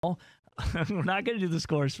We're not going to do the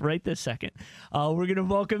scores right this second. We're going to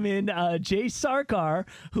welcome in Jay Sarkar,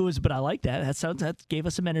 but I like that. That gave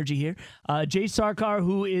us some energy here. Jay Sarkar,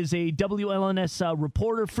 who is a WLNS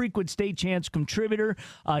reporter, frequent state champs contributor,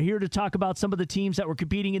 here to talk about some of the teams that were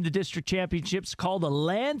competing in the district championships called the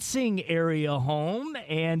Lansing area home.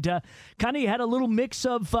 And kind of had a little mix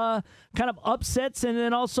of kind of upsets and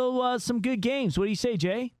then also some good games. What do you say,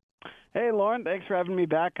 Jay? Hey, Lauren, thanks for having me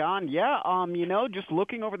back on. Yeah, just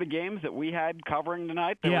looking over the games that we had covering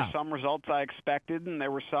tonight, there were some results I expected, and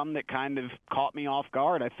there were some that kind of caught me off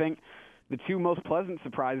guard. I think the two most pleasant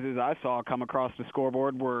surprises I saw come across the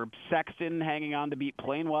scoreboard were Sexton hanging on to beat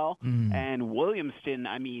Plainwell, and Williamston.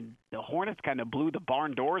 I mean, the Hornets kind of blew the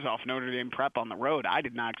barn doors off Notre Dame Prep on the road. I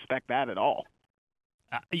did not expect that at all.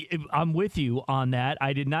 I'm with you on that.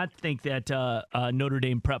 I did not think that Notre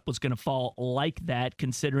Dame Prep was going to fall like that,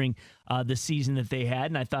 considering the season that they had,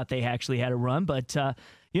 and I thought they actually had a run. But,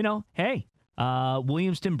 hey,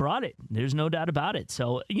 Williamston brought it. There's no doubt about it.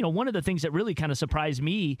 So, one of the things that really kind of surprised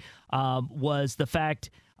me was the fact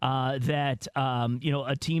that,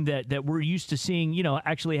 a team that we're used to seeing,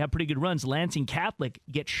 actually have pretty good runs, Lansing Catholic,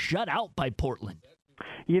 get shut out by Portland.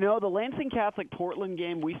 The Lansing Catholic-Portland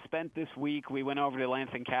game we spent this week, we went over to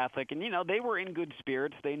Lansing Catholic, and, they were in good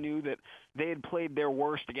spirits. They knew that they had played their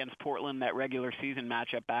worst against Portland, that regular season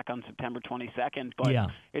matchup back on September 22nd. But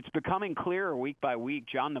it's becoming clearer week by week.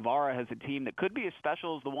 John Navarra has a team that could be as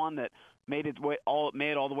special as the one that made it all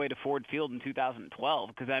the way to Ford Field in 2012.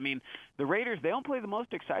 Because, the Raiders, they don't play the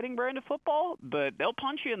most exciting brand of football, but they'll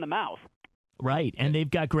punch you in the mouth. Right, and they've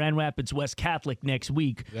got Grand Rapids West Catholic next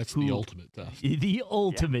week. That's the ultimate test. The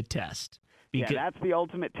ultimate test. That's the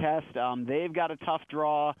ultimate test. They've got a tough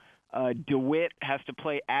draw. DeWitt has to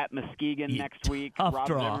play at Muskegon next week. Rob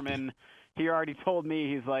Zimmerman, he already told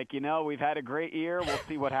me, he's like, we've had a great year. We'll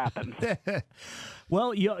see what happens.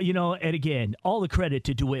 Well, and again, all the credit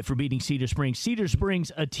to DeWitt for beating Cedar Springs. Cedar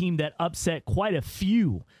Springs, a team that upset quite a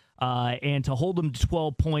few, and to hold them to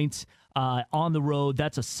 12 points on the road,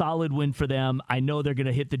 that's a solid win for them. I know they're going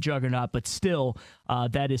to hit the juggernaut, but still,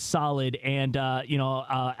 that is solid. And,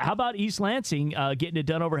 how about East Lansing getting it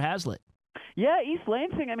done over Hazlitt? Yeah, East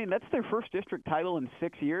Lansing, that's their first district title in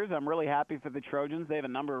 6 years. I'm really happy for the Trojans. They have a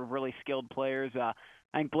number of really skilled players.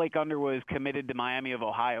 I think Blake Underwood is committed to Miami of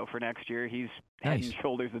Ohio for next year. He's head and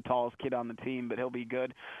shoulders the tallest kid on the team, but he'll be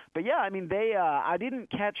good. But yeah, they I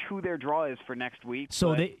didn't catch who their draw is for next week.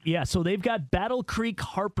 So they've got Battle Creek,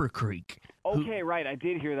 Harper Creek. Okay, right. I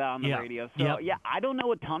did hear that on the radio. So I don't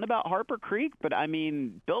know a ton about Harper Creek, but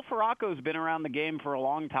Bill Farraco's been around the game for a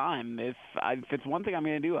long time. If it's one thing I'm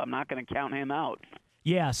going to do, I'm not going to count him out.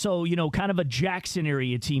 Yeah, so, kind of a Jackson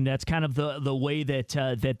area team. That's kind of the way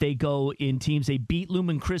that they go in teams. They beat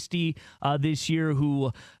Lumen Christi this year,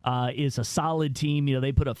 who is a solid team.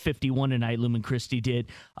 They put up 51 tonight, Lumen Christi did.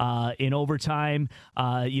 In overtime,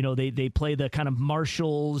 they play the kind of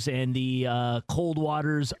Marshalls and the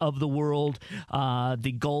Coldwaters of the world,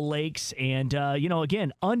 the Gull Lakes. And,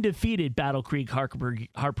 again, undefeated Battle Creek,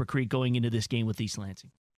 Harper Creek going into this game with East Lansing.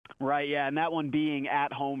 Right, yeah, and that one being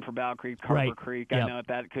at home for Battle Creek, Harper Creek, I know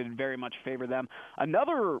that could very much favor them.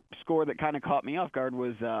 Another score that kind of caught me off guard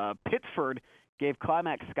was Pittsford gave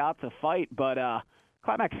Climax Scots a fight, but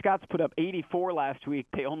Climax Scots put up 84 last week.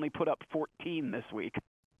 They only put up 14 this week.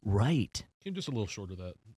 Right. Came just a little short of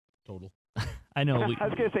that total. I know. I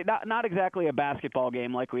was going to say, not exactly a basketball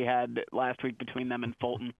game like we had last week between them and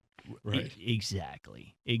Fulton. Right.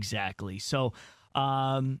 Exactly. So,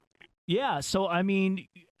 yeah, so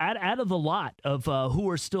out of the lot of who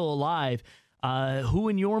are still alive, who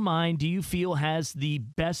in your mind do you feel has the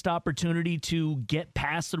best opportunity to get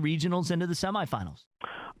past the regionals into the semifinals?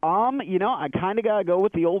 I kind of got to go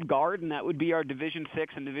with the old guard, and that would be our Division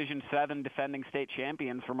 6 and Division 7 defending state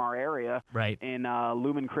champions from our area in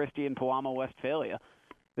Lumen Christi and Pewamo, Westphalia.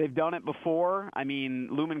 They've done it before.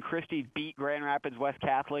 Lumen Christi beat Grand Rapids West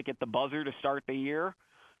Catholic at the buzzer to start the year.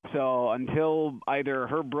 So until either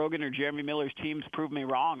Herb Brogan or Jeremy Miller's teams prove me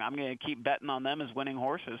wrong, I'm going to keep betting on them as winning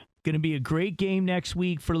horses. Going to be a great game next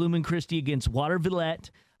week for Lumen Christi against Watervliet,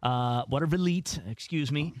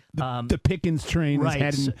 excuse me. The Pickens train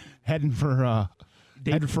is heading for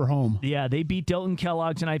home. Yeah, they beat Delton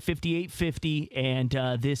Kellogg tonight 58-50, and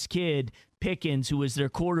this kid Pickens, who is their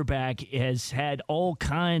quarterback, has had all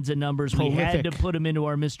kinds of numbers. Prolific. We had to put him into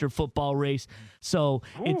our Mr. Football race. So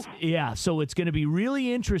it's going to be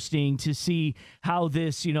really interesting to see how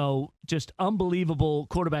this, just unbelievable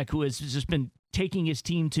quarterback who has just been taking his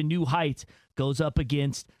team to new heights goes up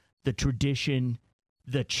against the tradition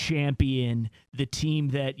the champion, the team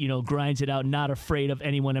that, grinds it out, not afraid of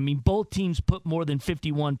anyone. I mean, both teams put more than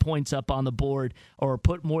 51 points up on the board, or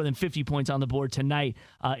put more than 50 points on the board tonight.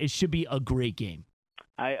 It should be a great game.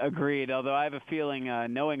 I agreed, although I have a feeling,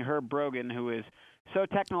 knowing Herb Brogan, who is so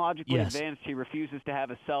technologically advanced, he refuses to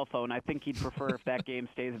have a cell phone. I think he'd prefer if that game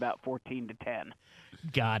stays about 14-10.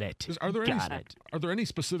 Got it. Are there any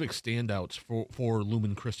specific standouts for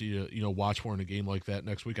Lumen Christie to watch for in a game like that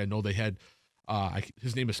next week? I know they had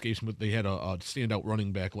his name escapes me, but they had a standout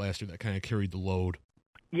running back last year that kind of carried the load.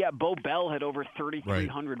 Yeah, Bo Bell had over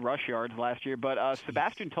 3,300 rush yards last year, but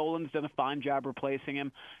Sebastian Tolan's done a fine job replacing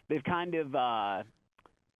him. They've kind of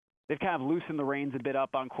loosened the reins a bit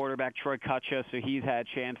up on quarterback Troy Kutcha, so he's had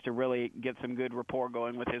a chance to really get some good rapport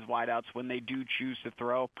going with his wideouts when they do choose to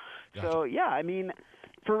throw. Gotcha. So, yeah, I mean,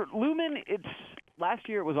 for Lumen, last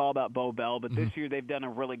year it was all about Bo Bell, but this year they've done a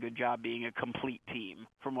really good job being a complete team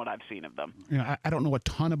from what I've seen of them. I don't know a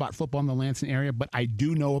ton about football in the Lansing area, but I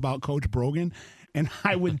do know about Coach Brogan, and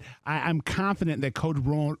I'm confident that Coach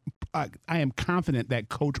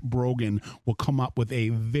Brogan will come up with a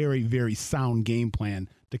very, very sound game plan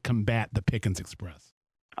to combat the Pickens Express.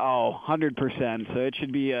 Oh, 100%. So it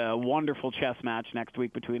should be a wonderful chess match next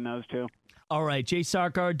week between those two. All right, Jay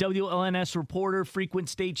Sarkar, WLNS reporter, frequent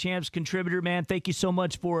state champs contributor, man. Thank you so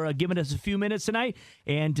much for giving us a few minutes tonight,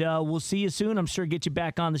 and we'll see you soon. I'm sure get you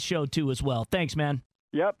back on the show, too, as well. Thanks, man.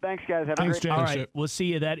 Yep, thanks, guys. Have a great day. All right, we'll see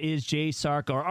you. That is Jay Sarkar.